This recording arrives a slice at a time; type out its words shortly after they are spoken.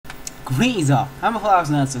Greetings all, I'm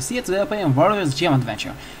NineSoulsSea. Today I'm playing Warriors Gem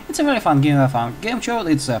Adventure. It's a very fun game I found.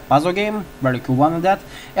 Gamejolt, it's a puzzle game, very cool one with that.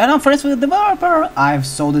 And I'm friends with the developer. I've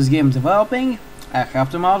saw this game developing, I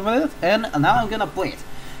helped him out with it, and now I'm gonna play it.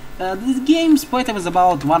 This game's playtime is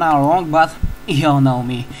about 1 hour long, but you all know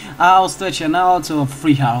me. I'll stretch it out to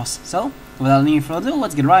 3 hours. So, without any further ado,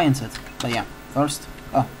 let's get right into it. But yeah, first,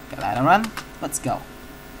 gotta run, let's go.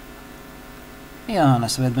 Be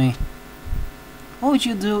honest with me. What would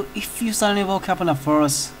you do if you suddenly woke up in a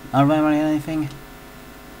forest, not remembering anything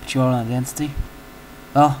but your own identity?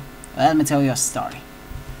 Well, let me tell you a story.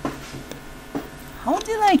 How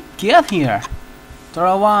did I get here?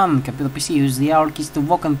 Tutorial 1. Computer PC. Use the arrow keys to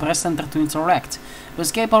walk and press enter to interact. To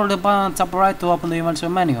escape, hold the button on top right to open the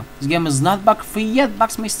inventory menu. This game is not bug free yet,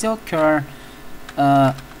 bugs may still occur.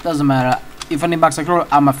 Doesn't matter. If any bugs occur,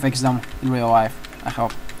 I'ma fix them in real life, I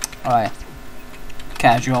hope. Alright.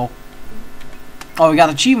 Casual. Oh, we got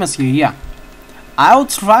achievements here, yeah. I'll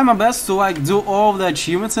try my best to like do all of the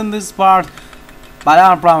achievements in this part, but I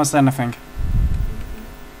don't promise anything.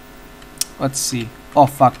 Let's see. Oh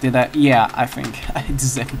fuck, did I? Yeah, I think I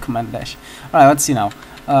disabled command dash. Alright, let's see now.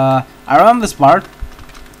 I remember this part.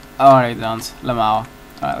 Alright, don't. Lemao.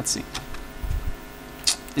 Alright, let's see.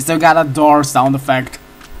 You still got a door sound effect.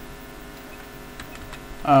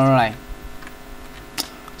 Alright.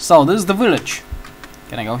 So, this is the village.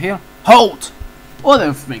 Can I go here? Halt! What do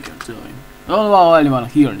you think you're doing? Don't allow anyone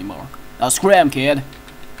here anymore. Now scram, kid!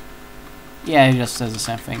 Yeah, he just says the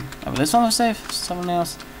same thing. Oh, this one was safe? Someone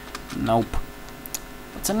else? Nope.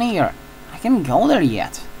 What's in here? I can't go there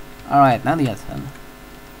yet. Alright, not yet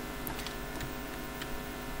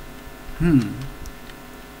then.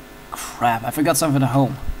 Crap, I forgot something at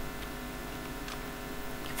home.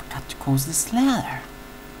 I forgot to close this ladder.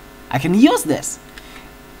 I can use this!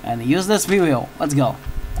 And use this video. Let's go.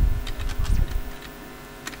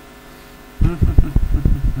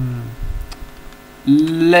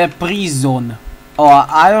 Le prison. Oh,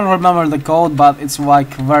 I don't remember the code, but it's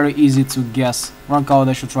like very easy to guess. Wrong code,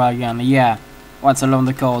 I should try again. Yeah. Let's learn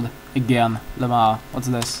the code again. Lemma. What's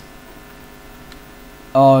this?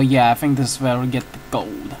 Oh yeah, I think this is where we get the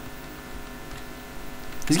code.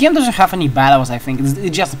 This game doesn't have any battles, I think.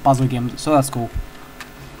 It's just a puzzle game, so that's cool.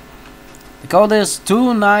 The code is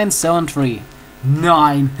 2973.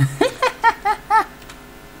 9.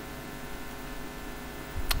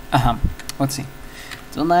 Let's see.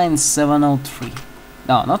 29703.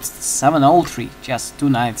 No, not 703, just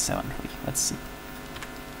 2973. Let's see.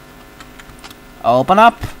 Open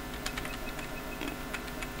up.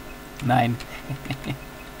 9.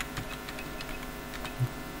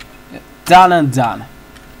 Done and done.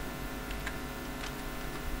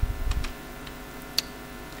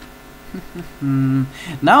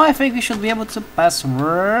 Now I think we should be able to pass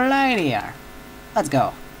right here. Let's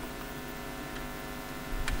go.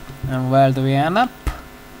 And where do we end up?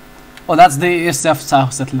 Oh, that's the SF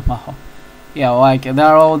house at Lemao. Yeah, like, there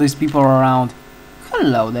are all these people around.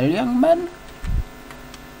 Hello there, young man.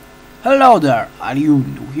 Hello there. Are you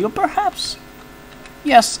new here, perhaps?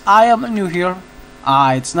 Yes, I am new here.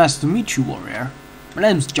 Ah, it's nice to meet you, warrior. My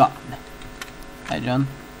name's John. Hi, John.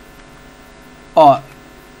 Oh.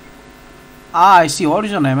 Ah, I see. What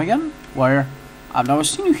is your name again? Warrior. I've never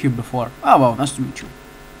seen you here before. Oh, well, nice to meet you.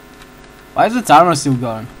 Why is the timer still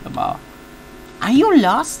going? About. Are you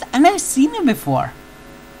lost? I've never seen you before.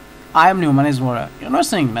 I am new, my name is Warrior. You're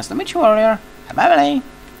listening, nice to meet you, Warrior. Bye-bye.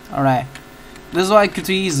 Alright. This is like it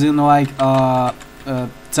is in like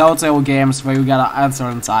Telltale games where you gotta answer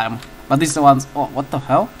in time. But these are the ones. Oh, what the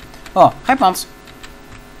hell? Oh, hi Pumps.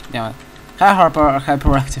 Damn it. Hi Harper,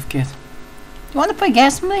 hyperactive kid. You wanna play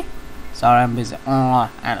guess me? Sorry, I'm busy. Oh,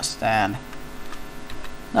 I understand.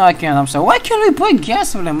 No, I can't. I'm sorry. Why can't we play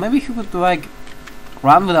guess with him? Maybe he could like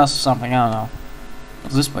run with us or something. I don't know.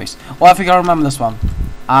 What's this place? Oh, I think I remember this one.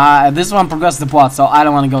 This one progresses the plot, so I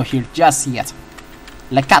don't want to go here just yet.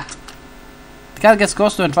 Le cat. The cat gets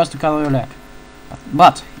closer and tries to cuddle your leg,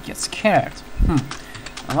 but he gets scared.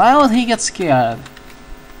 Why would he get scared?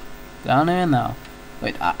 Don't even know.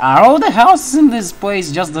 Wait, are all the houses in this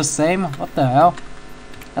place just the same? What the hell?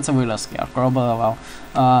 That's a real scarecrow, but well.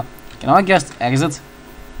 Can I just exit?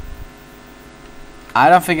 I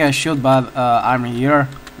don't think I should, but I'm here.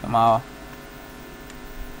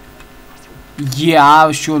 Yeah,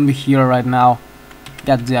 I shouldn't be here right now.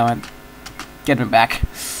 God damn it. Get me back.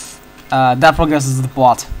 That progresses the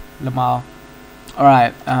plot.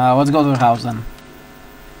 Alright, let's go to the house then.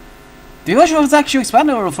 The village was actually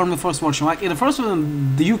expanded from the first version. Like in the first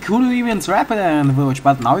one, you couldn't even trap it in the village,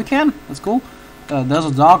 but now you can. That's cool. There's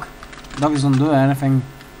a dog. The dog doesn't do anything.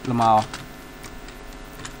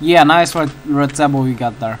 Yeah, nice red table we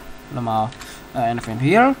got there. Lemao. Anything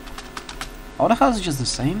here? Oh, the house is just the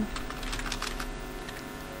same?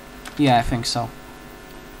 Yeah, I think so.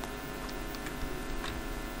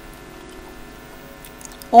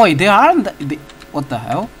 Oi, they aren't. What the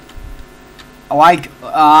hell? Like,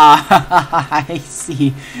 I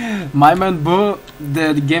see. My man Boo,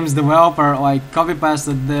 the game's developer, like copy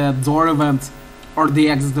pasted the door event or the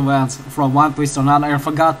exit event from one place to another. I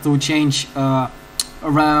forgot to change where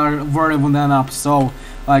it would end up. So,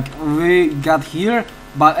 like, we got here,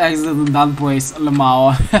 but exited in that place,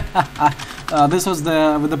 Lemao. This was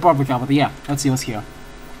with the purple cap, but yeah, let's see what's here.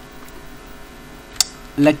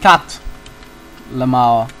 Le cat,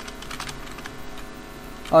 Lemao.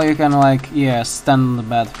 Oh, you can like, yeah, stand on the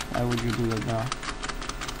bed. Why would you do that now?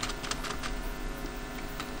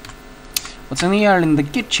 What's in here in the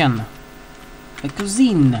kitchen? The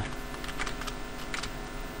cuisine.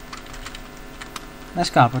 Nice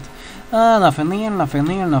carpet. Nothing here, nothing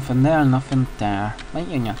here, nothing there, nothing there.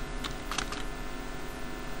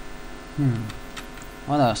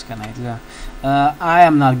 What else can I do? I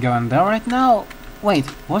am not going there right now. Wait,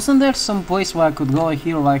 wasn't there some place where I could go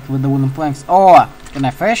here, like with the wooden planks? Oh, can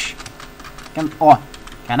I fish? Can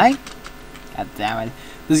I? God damn it!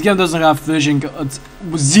 This game doesn't have fishing. It's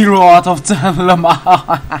 0 out of 10.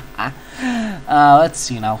 Let's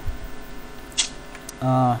see now.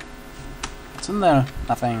 What's in there?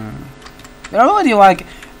 Nothing. We're already like,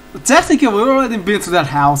 technically we've already been to that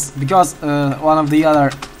house because one of the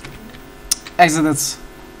other exits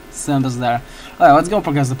sent us there. Alright, let's go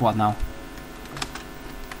progress the plot now.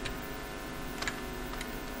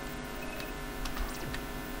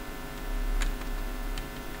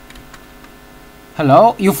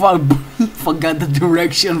 Hello? You forgot the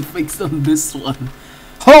direction fixed on this one.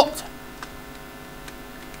 Halt!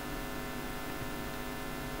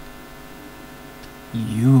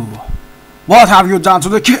 You. What have you done to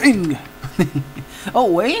the king?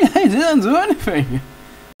 Oh wait, I didn't do anything.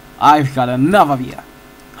 I've got enough of you.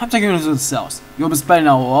 I'm taking you to the cells. You'll be spending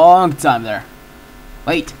a long time there.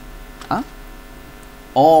 Wait. Huh?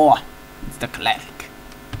 Oh, it's the cleric.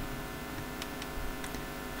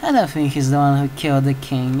 I don't think he's the one who killed the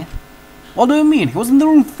king. What do you mean? He was in the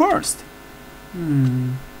room first.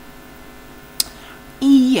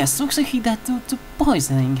 Yes, looks like he died due to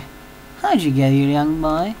poisoning. How'd you get here, young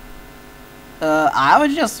boy? I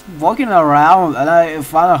was just walking around and I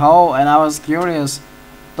found a hole and I was curious.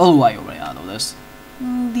 Don't worry, you already know this.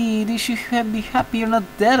 Indeed, you should be happy you're not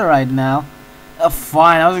dead right now.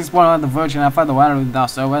 Fine, I was exploring on the verge and I found the water down,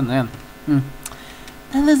 so I went in.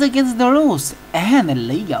 That is against the rules and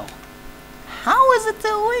illegal. How is it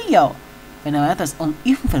illegal? When a matters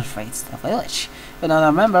infiltrates the village, when I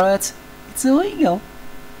remember it, it's illegal.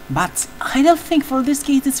 But I don't think for this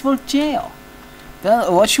case it's for jail.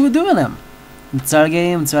 Then what should we do with him? Interrogate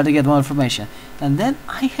him, try to get more information, and then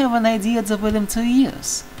I have an idea to put him to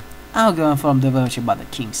use. I'll go inform the village about the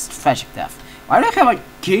king's tragic death. Why do I have a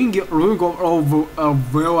king ruling over a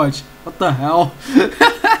village? What the hell?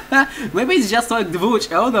 Maybe it's just like the village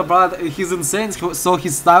elder, but he's insane, so he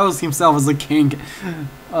styles himself as a king.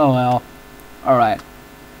 Oh well. Alright.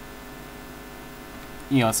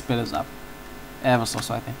 You know, speed this up. Ever so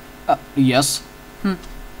slightly. Yes?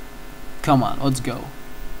 Come on, let's go.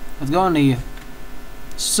 Let's go in the...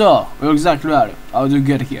 So, we're exactly ready. How do you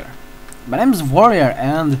get here? My name is Warrior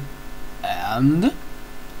and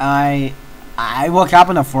I woke up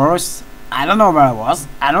in the forest. I don't know where I was.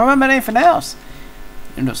 I don't remember anything else.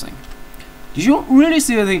 Interesting. Did you really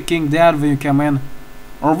see the king dead when you came in?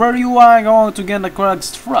 Or were you going to get the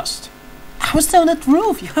correct trust? I was down that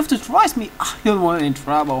roof. You have to trust me. I don't want any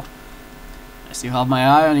trouble. I still have my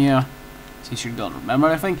eye on you. Since you don't remember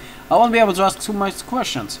anything, I won't be able to ask too much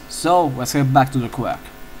questions. So, let's head back to the quack.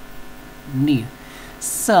 Neat.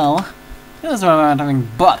 So, here's where I'm having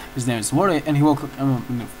but his name is Warrior and he woke up in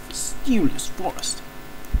the mysterious forest.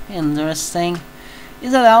 Interesting.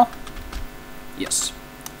 Is that all? Yes.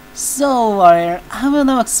 So, Warrior, I will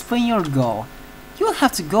now explain your goal. You will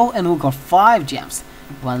have to go and look for 5 gems.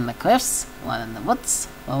 One in the cliffs, one in the woods,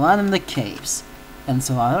 one in the caves, and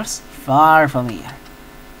 2 others far from here.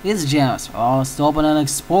 These gems will all open an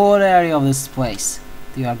explored area of this place.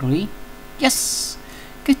 Do you agree? Yes!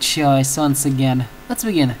 Good choice once again. Let's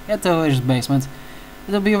begin at the village's basement.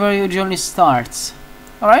 It'll be where your journey starts.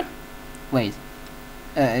 Alright? Wait.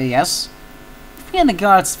 Yes? If we and the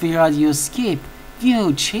guards figure out you escape, we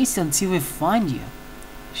will chase you until we find you.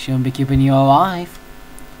 Shouldn't be keeping you alive.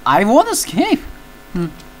 I won't escape!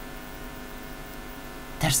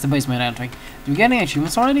 There's the basement entry. Do you get any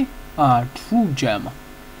achievements already? True gem.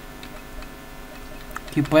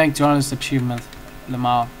 Keep playing to earn this achievement,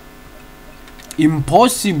 Lemao.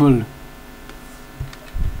 Impossible.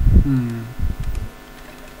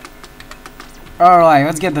 Alright,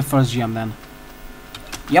 let's get the first gem then.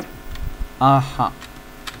 Yep. I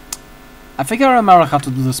think I remember how to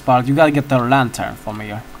do this part. You gotta get the lantern from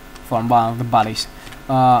here. From one of the bodies.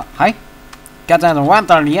 Hi? Get the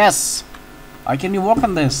lantern, yes! Why can you walk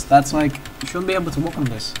on this? That's like, you shouldn't be able to walk on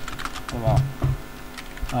this. Oh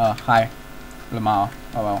well. Hi. Lemao.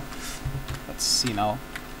 Oh well. Let's see now.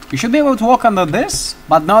 You should be able to walk under this,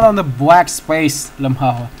 but not on the black space,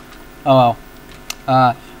 Lemao. Oh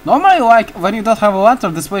well. Normally, like, when you don't have a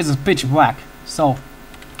lantern, this place is pitch black. So,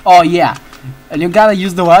 oh yeah. And you gotta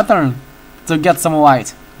use the lantern to get some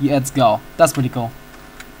light. Yeah, let's go. That's pretty cool.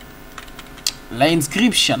 The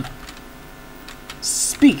inscription.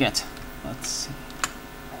 Speak it. Let's see.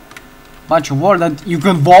 Bunch of word that you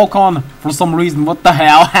can walk on for some reason. What the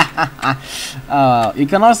hell? You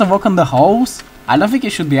can also walk on the holes. I don't think you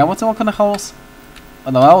should be able to walk on the holes.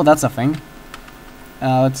 But well, that's a thing.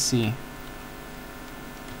 Let's see.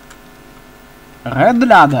 Red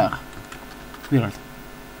ladder. Weird.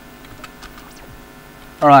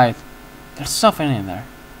 Alright. There's something in there.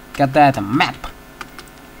 Got that map.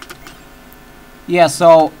 Yeah,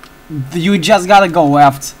 so you just gotta go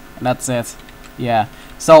left. And that's it. Yeah.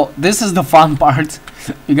 So this is the fun part.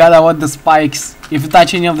 You gotta avoid the spikes. If you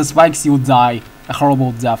touch any of the spikes, you die. A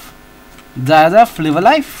horrible death. Die a death, live a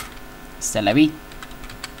life. C'est la vie.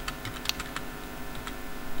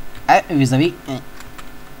 Vis-a-vis.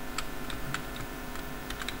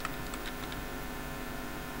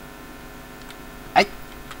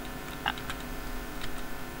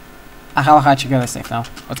 I have a hatchet, gotta save now.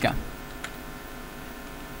 Let's go.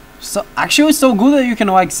 So actually it's so good that you can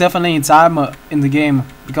like save at any time in the game,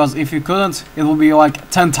 because if you couldn't, it will be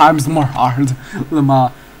like 10 times more hard. And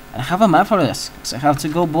I have a map for this, so I have to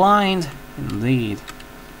go blind. Indeed.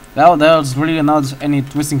 Well, there's really not any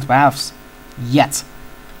twisting paths yet.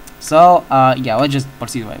 So yeah, let's just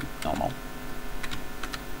proceed like normal.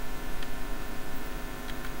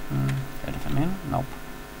 Anything in? Nope.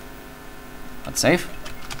 Let's save.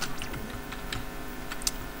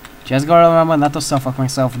 Just gotta remember not to suffocate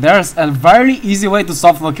myself. There's a very easy way to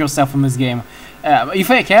suffocate yourself in this game. If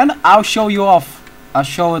I can, I'll show you off. I'll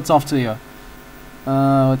show it off to you.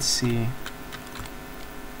 Let's see.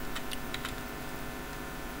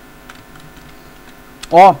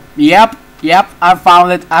 Oh, yep, I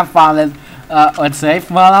found it, let's save.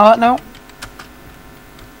 Well, now.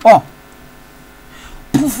 Oh.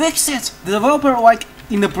 Who fixed it? The developer, like,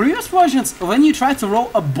 in the previous versions, when you try to roll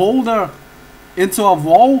a boulder into a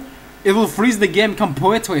wall, it will freeze the game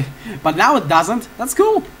completely. But now it doesn't. That's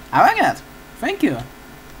cool. I like it. Thank you.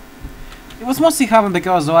 It was mostly happened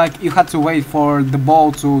because like you had to wait for the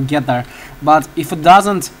ball to get there. But if it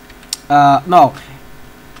doesn't, no.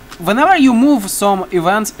 Whenever you move some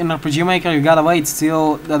events in RPG Maker, you gotta wait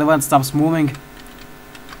till that event stops moving.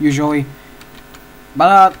 Usually.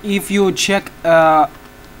 But if you check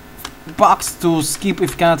box to skip if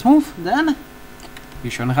you cannot move, then you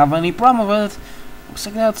shouldn't have any problem with it. Looks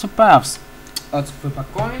like that's some paths. Let's flip a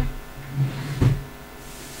coin.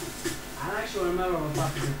 I actually remember what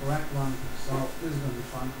path is the correct one, so this is gonna be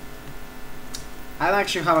fun. I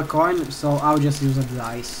actually have a coin, so I'll just use a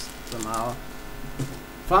dice somehow.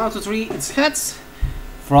 From 1 to 3, it's heads.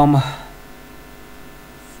 From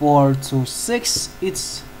 4 to 6,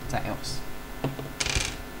 it's tails.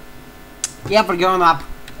 Yep, we're going up.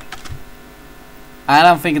 I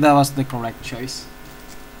don't think that was the correct choice.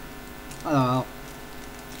 I don't know.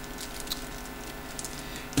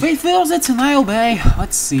 Fate fails it and I obey.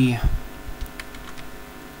 Let's see.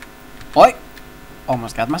 Oi!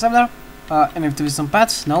 Almost got myself there. And if there is some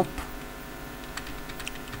pets, nope.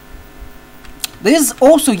 This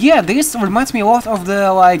also, yeah, this reminds me a lot of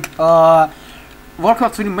the like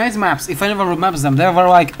Warcraft 3 maze maps, if anyone remembers them. They were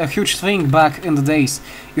like a huge thing back in the days.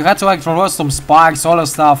 You had to like traverse some spikes, all that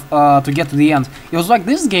stuff to get to the end. It was like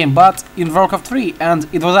this game, but in Warcraft 3, and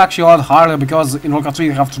it was actually a lot harder because in Warcraft 3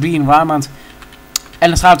 you have 3D environment,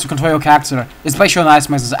 and it's hard to control your character, especially on ice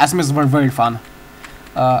mazes. Ice mazes were very fun.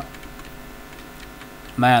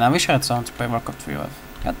 Man, I wish I had someone to play Warcraft 3 with.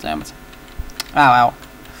 God damn it. Ah, wow.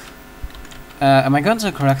 Am I going to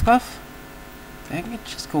the correct path? Can I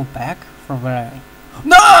just go back from where I...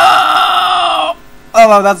 No! Oh,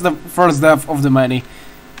 well, that's the first death of the many.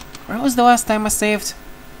 Where was the last time I saved?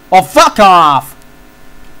 Oh, fuck off!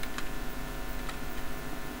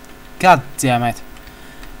 God damn it.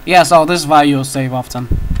 Yeah, so this is why you save often.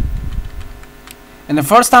 And the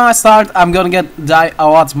first time I start, I'm gonna die a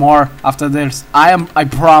lot more after this. I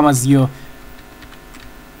promise you.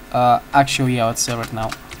 Actually, yeah, let's save it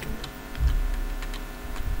now.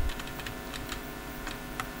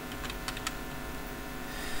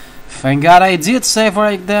 Thank God I did save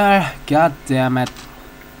right there. God damn it.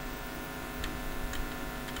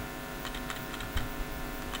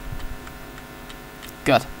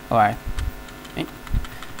 Good. Alright.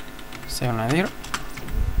 Save right here.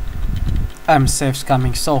 Save's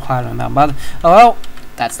coming so hard on that, but oh well,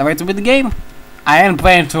 that's the way to beat the game. I ain't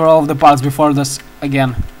playing through all of the parts before this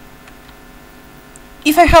again.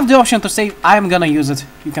 If I have the option to save, I'm gonna use it.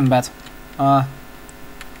 You can bet.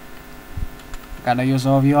 Gotta use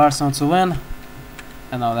all of your arsenal to win.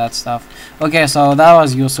 And all that stuff. Okay, so that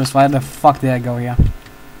was useless. Why the fuck did I go here?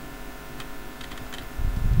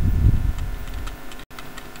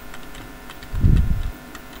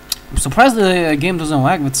 I'm surprised the game doesn't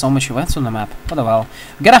lag with so much events on the map. What the hell?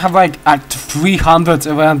 We gotta have like 300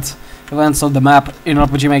 events on the map in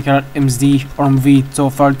RPG Maker MSD or MV to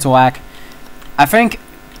for it to lag. I think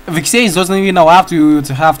Vixace doesn't even allow you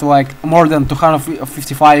to have like more than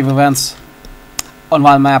 255 events on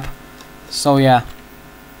one map. So yeah.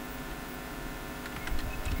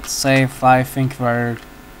 Let's save. I think we're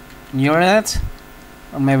near it.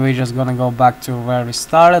 Or maybe we're just gonna go back to where we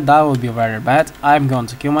started. That would be very bad. I'm going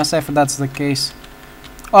to kill myself if that's the case.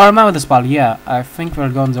 Oh, remember this part. Yeah, I think we're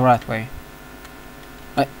going the right way.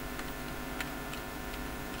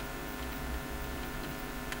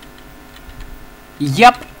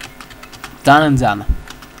 Yep. Done and done.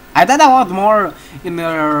 I did a lot more in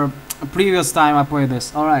the previous time I played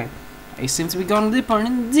this. Alright. I seem to be going deeper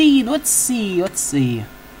indeed. Let's see.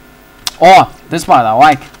 Oh, this part I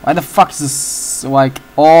like. Why the fuck is this like?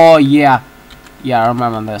 Oh yeah. Yeah, I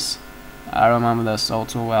remember this. I remember this all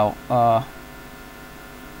too well.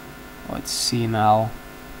 Let's see now.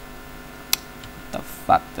 What the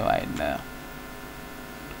fuck do I know?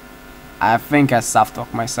 I think I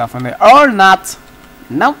soft-talked myself in there. Or not.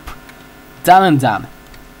 Nope. Done and done.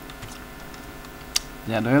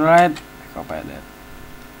 Did I do it right? I hope I did.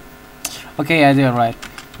 Okay, I did it right.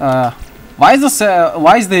 Why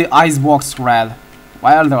is the ice box red?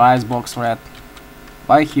 Why are the ice box red?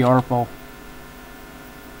 Why here purple?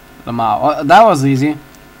 Lamau. That was easy.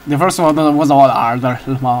 The first one was a lot harder.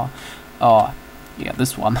 Lamau. Oh, yeah,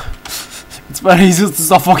 this one. It's very easy to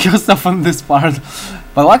suffocate yourself on this part.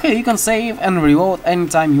 But luckily you can save and reload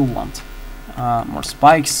anytime you want. More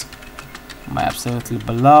spikes. My absolutely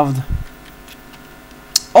beloved.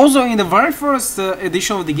 Also, in the very first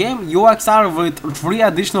edition of the game, you start with 3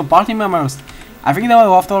 additional party members. I think they were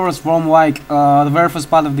leftovers from like the very first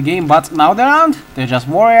part of the game, but now they're around. They're just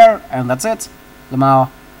warrior, and that's it. Lamau.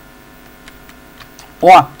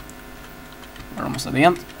 Oh, we're almost at the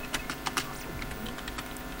end.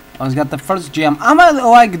 Let's get the first gem. I'm gonna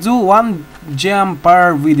like do 1 gem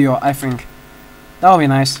per video. I think that would be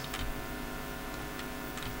nice.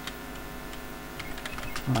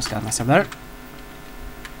 Almost got myself there.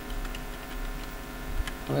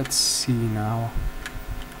 Let's see now.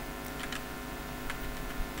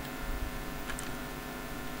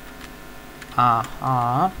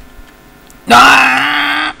 Ah!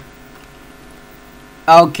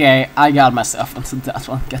 Okay, I got myself into that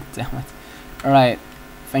one. God damn it! All right,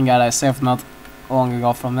 thank God I saved not long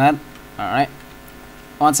ago from that. All right.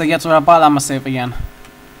 Once I get to that part, I'ma save again.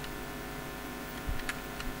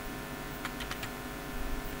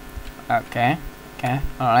 Okay.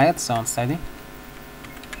 All right. Sounds steady.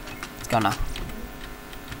 Gonna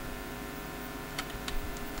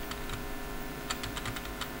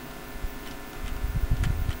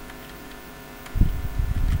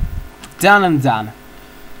done and done.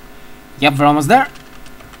 Yep, we're almost there.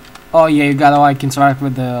 Oh yeah, you gotta like interact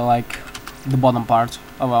with the bottom part.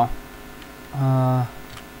 Oh well.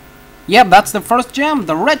 Yep, that's the first gem,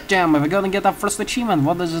 the red gem. We're gonna get our first achievement.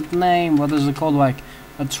 What is it name? What is it called? Like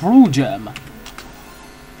a true gem.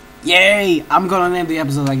 Yay! I'm gonna name the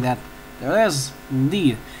episode like that. There it is,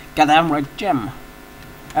 indeed. Goddamn red gem.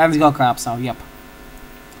 And it's gonna collapse now, yep.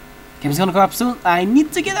 Game's gonna collapse soon. I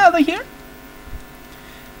need to get out of here.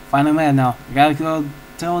 Finally made it now. I gotta go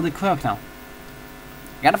tell the clerk now.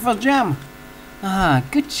 Got the first gem. Ah,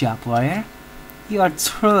 good job, warrior. You are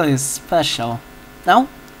truly special. Now,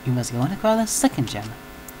 you must go and acquire the second gem.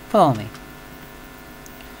 Follow me.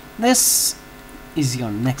 This is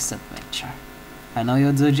your next adventure. I know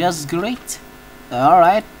you'll do just great.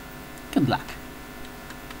 Alright. Good luck.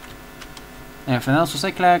 Anything else to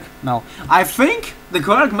say, clerk? No. I think the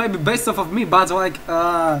clerk might be based off of me, but like,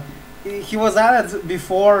 he was added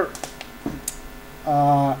before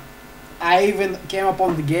I even came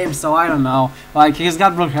upon the game, so I don't know. Like, he's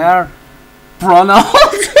got blue hair. Pronouns.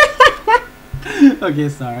 Okay,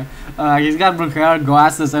 sorry. He's got blue hair,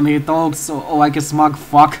 glasses, and he talks like a smug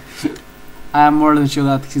fuck. I'm more than sure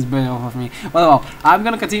that he's better off of me. Well, I'm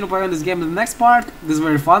gonna continue playing this game in the next part. This is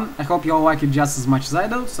very fun. I hope you all like it just as much as I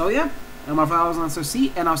do. So yeah, I'm my fellow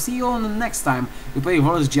NineSoulsSea, and I'll see you all in the next time we play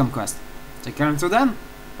World's Gem Quest. Take care until then.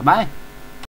 Bye bye.